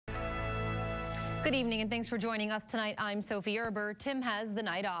Good evening and thanks for joining us tonight. I'm Sophie Erber. Tim has the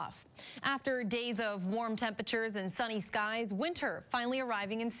night off. After days of warm temperatures and sunny skies, winter finally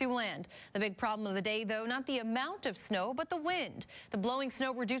arriving in Siouxland. The big problem of the day, though, not the amount of snow, but the wind. The blowing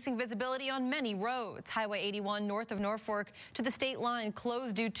snow reducing visibility on many roads. Highway 81 north of Norfolk to the state line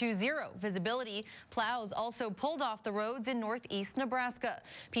closed due to zero visibility. Plows also pulled off the roads in northeast Nebraska.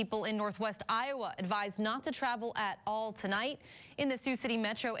 People in northwest Iowa advised not to travel at all tonight. In the Sioux City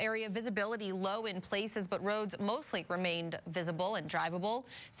metro area, visibility low in places, but roads mostly remained visible and drivable.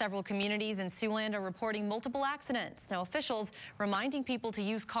 Several communities in Siouxland are reporting multiple accidents. Now, officials reminding people to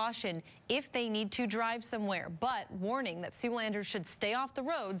use caution if they need to drive somewhere, but warning that Siouxlanders should stay off the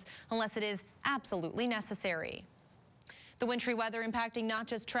roads unless it is absolutely necessary. The wintry weather impacting not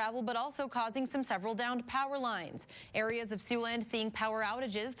just travel, but also causing several downed power lines. Areas of Siouxland seeing power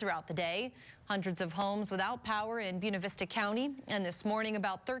outages throughout the day. Hundreds of homes without power in Buena Vista County. And this morning,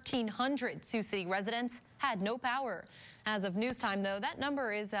 about 1,300 Sioux City residents had no power. As of news time, though, that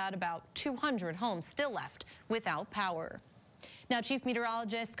number is at about 200 homes still left without power. Now, Chief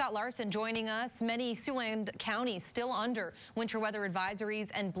Meteorologist Scott Larson joining us. Many Siouxland counties still under winter weather advisories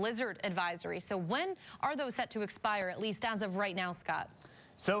and blizzard advisories. So when are those set to expire, at least as of right now, Scott?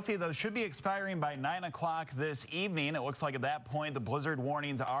 Sophie, those should be expiring by 9 o'clock this evening. It looks like at that point the blizzard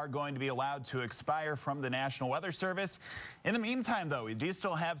warnings are going to be allowed to expire from the National Weather Service. In the meantime, though, we do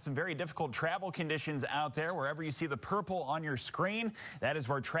still have some very difficult travel conditions out there. Wherever you see the purple on your screen, that is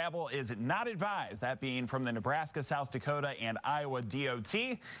where travel is not advised, that being from the Nebraska, South Dakota, and Iowa DOT.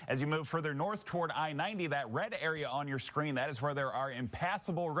 As you move further north toward I-90, that red area on your screen, that is where there are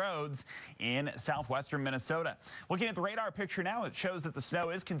impassable roads in southwestern Minnesota. Looking at the radar picture now, it shows that the snow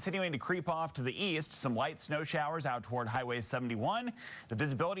is continuing to creep off to the east. Some light snow showers out toward Highway 71. The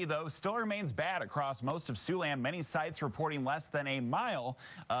visibility, though, still remains bad across most of Siouxland. Many sites reporting less than a mile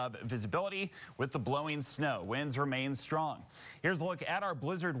of visibility with the blowing snow. Winds remain strong. Here's a look at our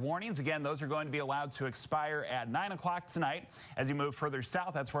blizzard warnings. Again, those are going to be allowed to expire at 9 o'clock tonight. As you move further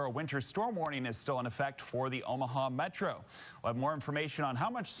south, that's where a winter storm warning is still in effect for the Omaha Metro. We'll have more information on how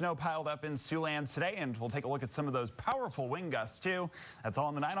much snow piled up in Siouxland today, and we'll take a look at some of those powerful wind gusts, too. That's all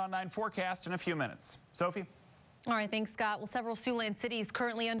in the 9 on 9 forecast in a few minutes. Sophie? All right, thanks, Scott. Well, several Siouxland cities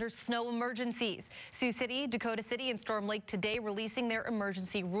currently under snow emergencies. Sioux City, Dakota City, and Storm Lake today releasing their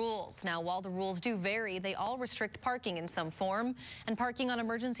emergency rules. Now, while the rules do vary, they all restrict parking in some form, and parking on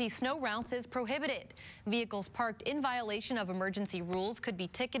emergency snow routes is prohibited. Vehicles parked in violation of emergency rules could be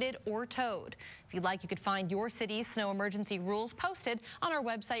ticketed or towed. If you'd like, you could find your city's snow emergency rules posted on our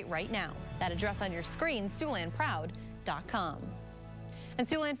website right now. That address on your screen, SiouxlandProud.com. And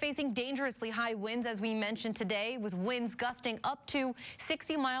Siouxland facing dangerously high winds, as we mentioned today, with winds gusting up to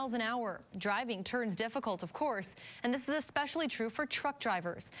 60 miles an hour. Driving turns difficult, of course, and this is especially true for truck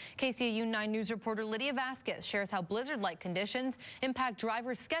drivers. KCAU 9 News reporter Lydia Vasquez shares how blizzard-like conditions impact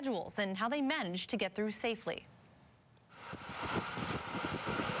drivers' schedules and how they manage to get through safely.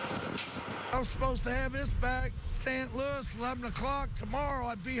 I was supposed to have this back St. Louis 11 o'clock tomorrow.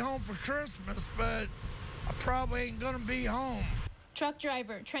 I'd be home for Christmas, but I probably ain't gonna be home. Truck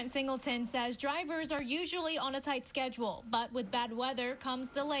driver Trent Singleton says drivers are usually on a tight schedule, but with bad weather comes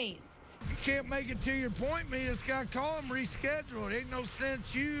delays. If you can't make it to your appointment, you just got to call them, reschedule. It ain't no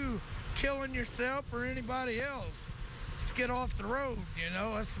sense you killing yourself or anybody else. Just get off the road, you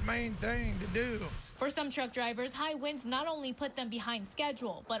know, that's the main thing to do. For some truck drivers, high winds not only put them behind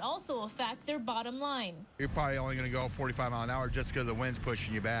schedule, but also affect their bottom line. You're probably only going to go 45 miles an hour just because the wind's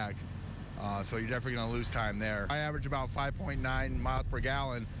pushing you back. So you're definitely going to lose time there. I average about 5.9 miles per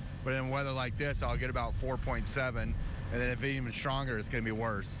gallon, but in weather like this, I'll get about 4.7. And then if it's even stronger, it's going to be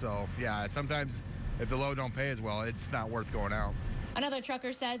worse. So, yeah, sometimes if the load don't pay as well, it's not worth going out. Another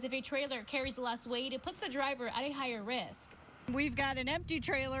trucker says if a trailer carries less weight, it puts the driver at a higher risk. We've got an empty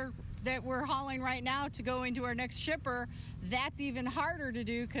trailer that we're hauling right now to go into our next shipper. That's even harder to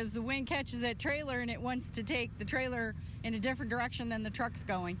do because the wind catches that trailer and it wants to take the trailer in a different direction than the truck's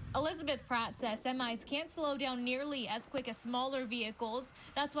going. Elizabeth Pratt says semis can't slow down nearly as quick as smaller vehicles.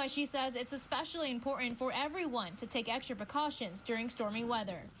 That's why she says it's especially important for everyone to take extra precautions during stormy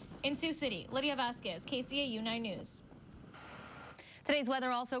weather. In Sioux City, Lydia Vasquez, KCAU 9 News. Today's weather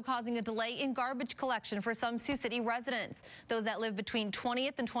also causing a delay in garbage collection for some Sioux City residents. Those that live between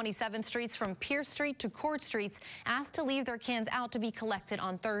 20th and 27th Streets from Pierce Street to Court Streets asked to leave their cans out to be collected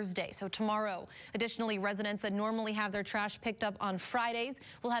on Thursday, so tomorrow. Additionally, residents that normally have their trash picked up on Fridays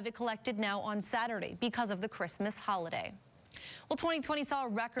will have it collected now on Saturday because of the Christmas holiday. Well, 2020 saw a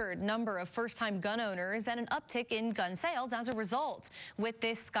record number of first-time gun owners and an uptick in gun sales as a result. With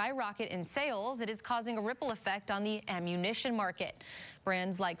this skyrocket in sales, it is causing a ripple effect on the ammunition market.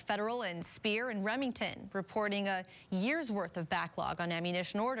 Brands like Federal and Speer and Remington reporting a year's worth of backlog on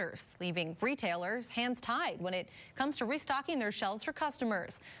ammunition orders, leaving retailers hands tied when it comes to restocking their shelves for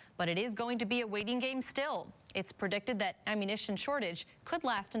customers. But it is going to be a waiting game still. It's predicted that ammunition shortage could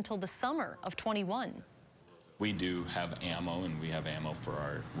last until the summer of 21. We do have ammo, and we have ammo for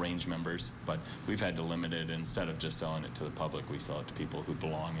our range members, but we've had to limit it. Instead of just selling it to the public, we sell it to people who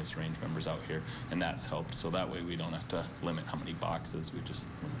belong as range members out here, and that's helped. So that way we don't have to limit how many boxes, we just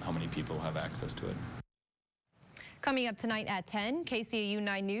limit how many people have access to it. Coming up tonight at 10, KCAU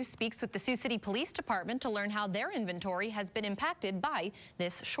 9 News speaks with the Sioux City Police Department to learn how their inventory has been impacted by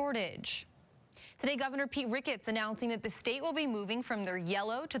this shortage. Today, Governor Pete Ricketts announcing that the state will be moving from their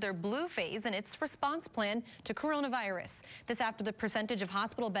yellow to their blue phase in its response plan to coronavirus. This after the percentage of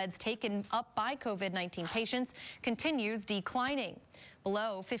hospital beds taken up by COVID-19 patients continues declining,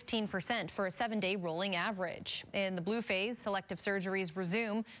 below 15% for a 7-day rolling average. In the blue phase, selective surgeries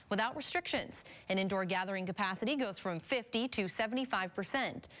resume without restrictions, and indoor gathering capacity goes from 50 to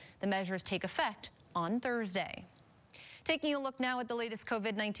 75%. The measures take effect on Thursday. Taking a look now at the latest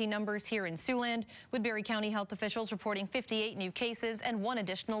COVID-19 numbers here in Siouxland. Woodbury County health officials reporting 58 new cases and 1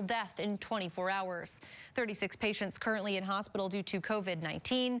 additional death in 24 hours. 36 patients currently in hospital due to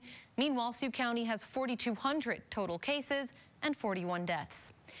COVID-19. Meanwhile, Sioux County has 4,200 total cases and 41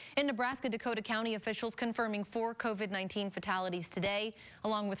 deaths. In Nebraska, Dakota County officials confirming 4 COVID-19 fatalities today,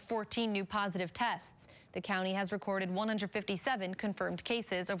 along with 14 new positive tests. The county has recorded 157 confirmed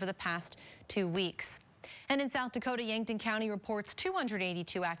cases over the past 2 weeks. And in South Dakota, Yankton County reports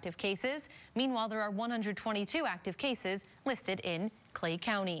 282 active cases. Meanwhile, there are 122 active cases listed in Clay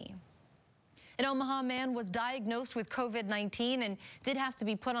County. An Omaha man was diagnosed with COVID-19 and did have to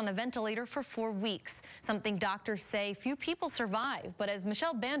be put on a ventilator for 4 weeks, something doctors say few people survive. But as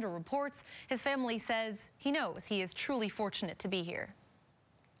Michelle Bander reports, his family says he knows he is truly fortunate to be here.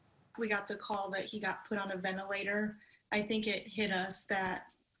 We got the call that he got put on a ventilator. I think it hit us that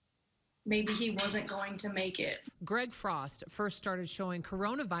maybe he wasn't going to make it. Greg Frost first started showing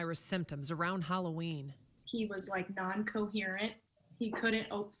coronavirus symptoms around Halloween. He was like non-coherent. He couldn't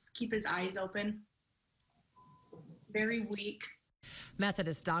keep his eyes open. Very weak.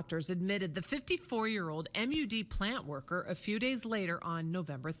 Methodist doctors admitted the 54-year-old MUD plant worker a few days later on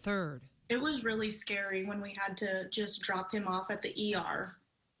November 3rd. It was really scary when we had to just drop him off at the ER.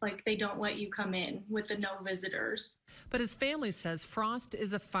 Like, they don't let you come in with the no visitors. But his family says Frost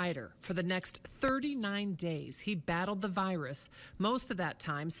is a fighter. For the next 39 days, he battled the virus, most of that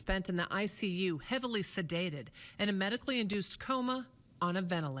time spent in the ICU, heavily sedated, in a medically induced coma on a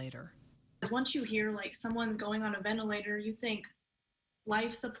ventilator. Once you hear like someone's going on a ventilator, you think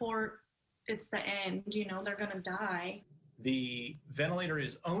life support, it's the end, you know, they're gonna die. The ventilator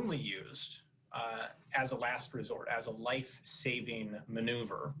is only used as a last resort, as a life-saving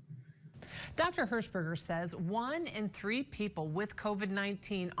maneuver. Dr. Hirschberger says 1 in 3 people with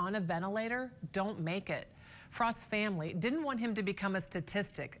COVID-19 on a ventilator don't make it. Frost's family didn't want him to become a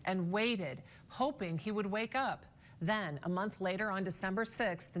statistic and waited, hoping he would wake up. Then, a month later, on December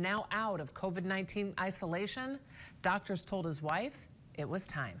 6th, now out of COVID-19 isolation, doctors told his wife it was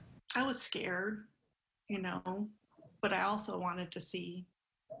time. I was scared, you know, but I also wanted to see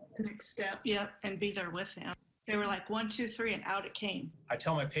the next step, and be there with him. They were like 1, 2, 3, and out it came. I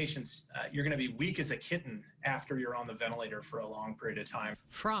tell my patients, you're going to be weak as a kitten after you're on the ventilator for a long period of time.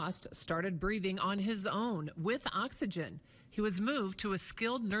 Frost started breathing on his own with oxygen. He was moved to a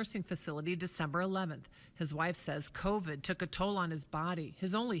skilled nursing facility December 11th. His wife says COVID took a toll on his body.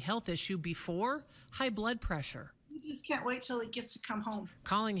 His only health issue before, high blood pressure. You just can't wait till he gets to come home.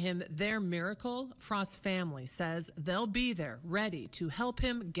 Calling him their miracle, Frost's family says they'll be there, ready to help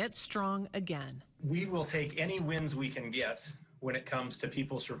him get strong again. We will take any wins we can get when it comes to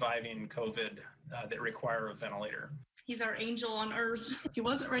people surviving COVID that require a ventilator. He's our angel on earth. He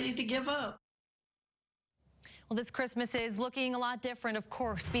wasn't ready to give up. Well, this Christmas is looking a lot different, of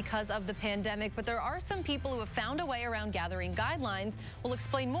course, because of the pandemic, but there are some people who have found a way around gathering guidelines. We'll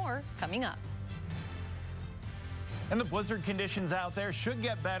explain more coming up. And the blizzard conditions out there should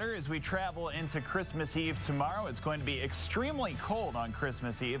get better as we travel into Christmas Eve tomorrow. It's going to be extremely cold on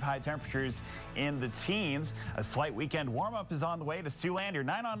Christmas Eve. High temperatures in the teens. A slight weekend warm-up is on the way to Siouxland. Your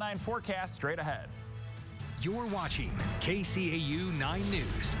 9 on 9 forecast straight ahead. You're watching KCAU 9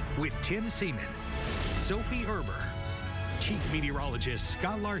 News with Tim Seaman, Sophie Erber, Chief Meteorologist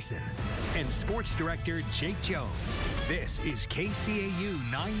Scott Larson, and Sports Director Jake Jones. This is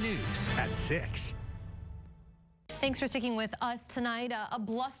KCAU 9 News at 6. Thanks for sticking with us tonight. A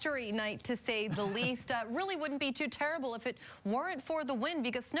blustery night, to say the least. Really wouldn't be too terrible if it weren't for the wind,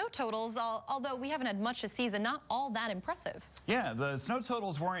 because snow totals, although we haven't had much this season, not all that impressive. Yeah, the snow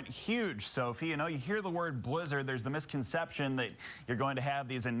totals weren't huge, Sophie. You know, you hear the word blizzard, there's the misconception that you're going to have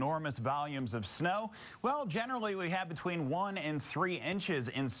these enormous volumes of snow. Well, generally we have between 1 and 3 inches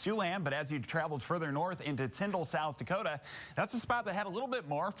in Siouxland, but as you traveled further north into Tyndall, South Dakota, that's a spot that had a little bit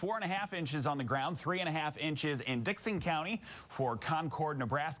more, 4.5 inches on the ground, 3.5 inches in Dixon County. For Concord,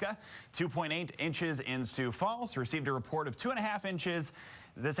 Nebraska, 2.8 inches in Sioux Falls. Received a report of 2.5 inches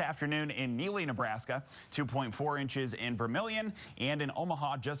this afternoon in Neely, Nebraska, 2.4 inches in Vermilion, and in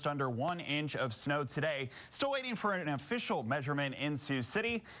Omaha, just under 1 inch of snow today. Still waiting for an official measurement in Sioux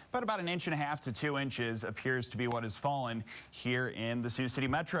City, but about 1.5 inches to 2 inches appears to be what has fallen here in the Sioux City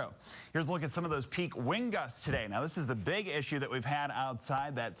Metro. Here's a look at some of those peak wind gusts today. Now, this is the big issue that we've had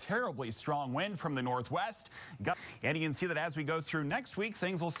outside, that terribly strong wind from the northwest. And you can see that as we go through next week,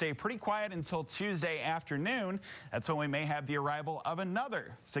 things will stay pretty quiet until Tuesday afternoon. That's when we may have the arrival of another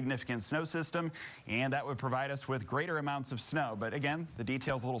significant snow system, and that would provide us with greater amounts of snow. But again, the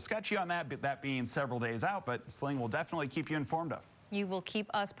details a little sketchy on that being several days out, but Sling will definitely keep you informed of. You will keep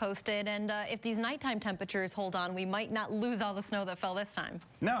us posted, and if these nighttime temperatures hold on, we might not lose all the snow that fell this time.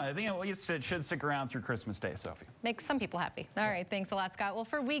 No, I think it should stick around through Christmas Day, Sophie. Makes some people happy. All right, thanks a lot, Scott. Well,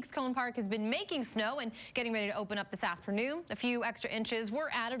 for weeks, Cone Park has been making snow and getting ready to open up this afternoon. A few extra inches were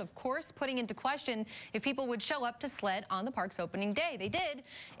added, of course, putting into question if people would show up to sled on the park's opening day. They did.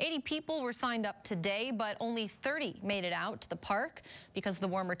 80 people were signed up today, but only 30 made it out to the park because of the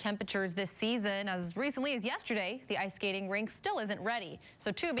warmer temperatures this season. As recently as yesterday, the ice skating rink still isn't ready,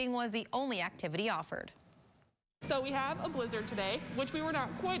 so tubing was the only activity offered. So we have a blizzard today, which we were not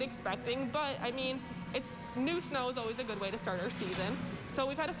quite expecting, but I mean, it's new snow is always a good way to start our season. So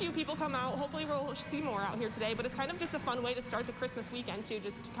we've had a few people come out. Hopefully we'll see more out here today, but it's kind of just a fun way to start the Christmas weekend too,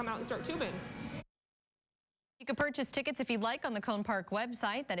 just to come out and start tubing. You can purchase tickets if you'd like on the Cone Park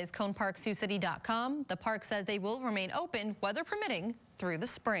website. That is coneparksiouxcity.com. The park says they will remain open, weather permitting, through the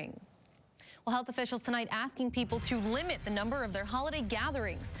spring. Well, health officials tonight asking people to limit the number of their holiday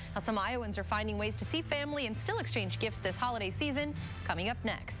gatherings. How some Iowans are finding ways to see family and still exchange gifts this holiday season. Coming up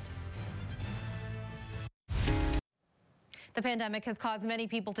next. The pandemic has caused many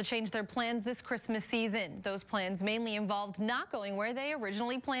people to change their plans this Christmas season. Those plans mainly involved not going where they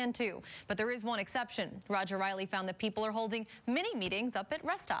originally planned to. But there is one exception. Roger Riley found that people are holding mini meetings up at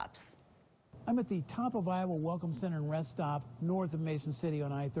rest stops. I'm at the Top of Iowa Welcome Center and Rest Stop north of Mason City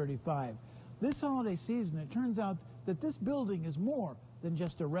on I-35. This holiday season, it turns out that this building is more than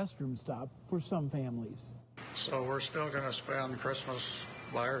just a restroom stop for some families. So we're still going to spend Christmas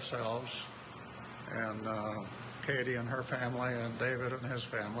by ourselves, and Katie and her family and David and his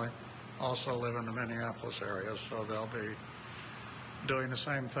family also live in the Minneapolis area, so they'll be doing the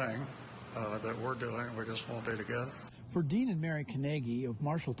same thing that we're doing. We just won't be together. For Dean and Mary Carnegie of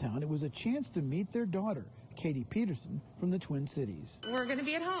Marshalltown, it was a chance to meet their daughter, Katie Peterson, from the Twin Cities. We're going to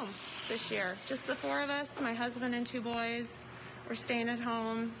be at home this year, just the 4 of us, my husband and 2 boys. We're staying at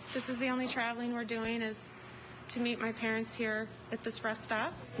home. This is the only traveling we're doing, is to meet my parents here at this rest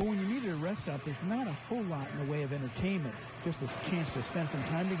stop. But when you meet at a rest stop, there's not a whole lot in the way of entertainment, just a chance to spend some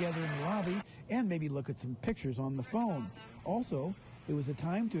time together in the lobby and maybe look at some pictures on the phone. Also, it was a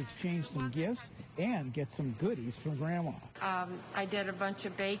time to exchange some gifts and get some goodies from Grandma. I did a bunch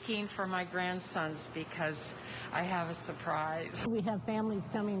of baking for my grandsons because I have a surprise. We have families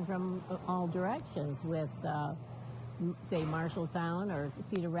coming from all directions with, say, Marshalltown or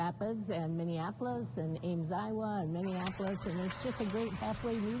Cedar Rapids and Minneapolis and Ames, Iowa and Minneapolis, and it's just a great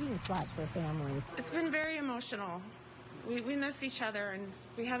halfway meeting spot for families. It's been very emotional. We miss each other, and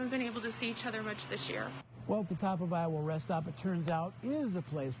we haven't been able to see each other much this year. Well, at the Top of Iowa Rest Stop, it turns out, is a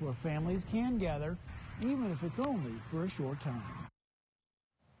place where families can gather, even if it's only for a short time.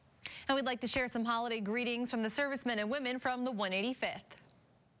 And we'd like to share some holiday greetings from the servicemen and women from the 185th.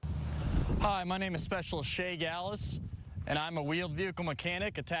 Hi, my name is Specialist Shay Gallus, and I'm a wheeled vehicle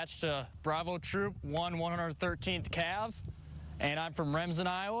mechanic attached to Bravo Troop 113th Cav, and I'm from Remsen,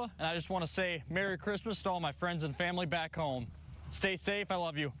 Iowa, and I just want to say Merry Christmas to all my friends and family back home. Stay safe. I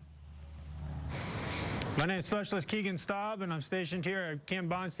love you. My name is Specialist Keegan Staub, and I'm stationed here at Camp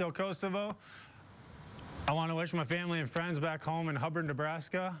Bonsdale, Kosovo. I want to wish my family and friends back home in Hubbard,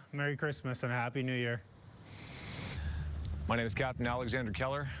 Nebraska, Merry Christmas and a Happy New Year. My name is Captain Alexander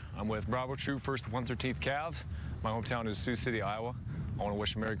Keller. I'm with Bravo Troop 1st 113th Cav. My hometown is Sioux City, Iowa. I want to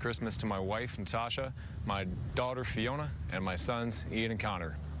wish a Merry Christmas to my wife, Natasha, my daughter, Fiona, and my sons, Ian and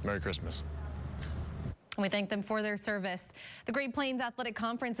Connor. Merry Christmas. We thank them for their service. The Great Plains Athletic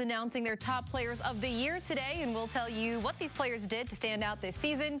Conference announcing their top players of the year today, and we'll tell you what these players did to stand out this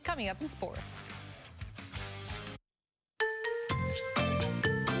season coming up in sports.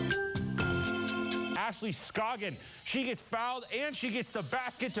 Ashley Scoggin, she gets fouled and she gets the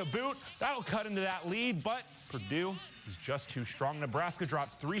basket to boot. That'll cut into that lead, but Purdue is just too strong. Nebraska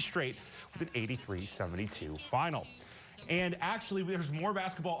drops 3 straight with an 83-72 final. And actually, there's more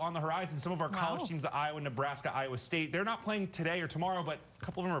basketball on the horizon. Some of our college teams, the Iowa, Nebraska, Iowa State, they're not playing today or tomorrow, but a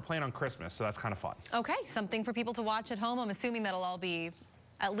couple of them are playing on Christmas, so that's kind of fun. Okay, something for people to watch at home. I'm assuming that'll all be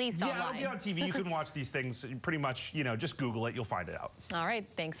at least online. Yeah, it'll be on TV. You can watch these things pretty much, just Google it. You'll find it out. All right,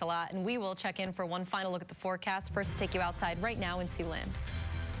 thanks a lot. And we will check in for one final look at the forecast. First, to take you outside right now in Siouxland.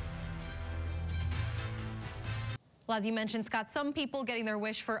 Well, as you mentioned, Scott, some people getting their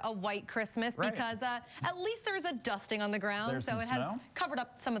wish for a white Christmas because at least there's a dusting on the ground, so it has covered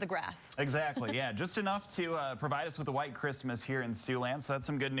up some of the grass. Exactly, yeah, just enough to provide us with a white Christmas here in Siouxland, so that's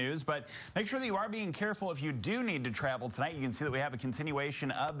some good news. But make sure that you are being careful if you do need to travel tonight. You can see that we have a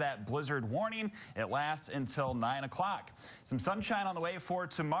continuation of that blizzard warning. It lasts until 9 o'clock. Some sunshine on the way for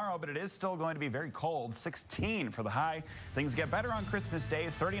tomorrow, but it is still going to be very cold. 16 for the high. Things get better on Christmas Day,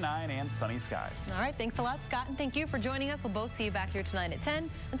 39 and sunny skies. All right, thanks a lot, Scott, and thank you for joining us. We'll both see you back here tonight at 10.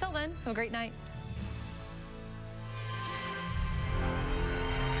 Until then, have a great night.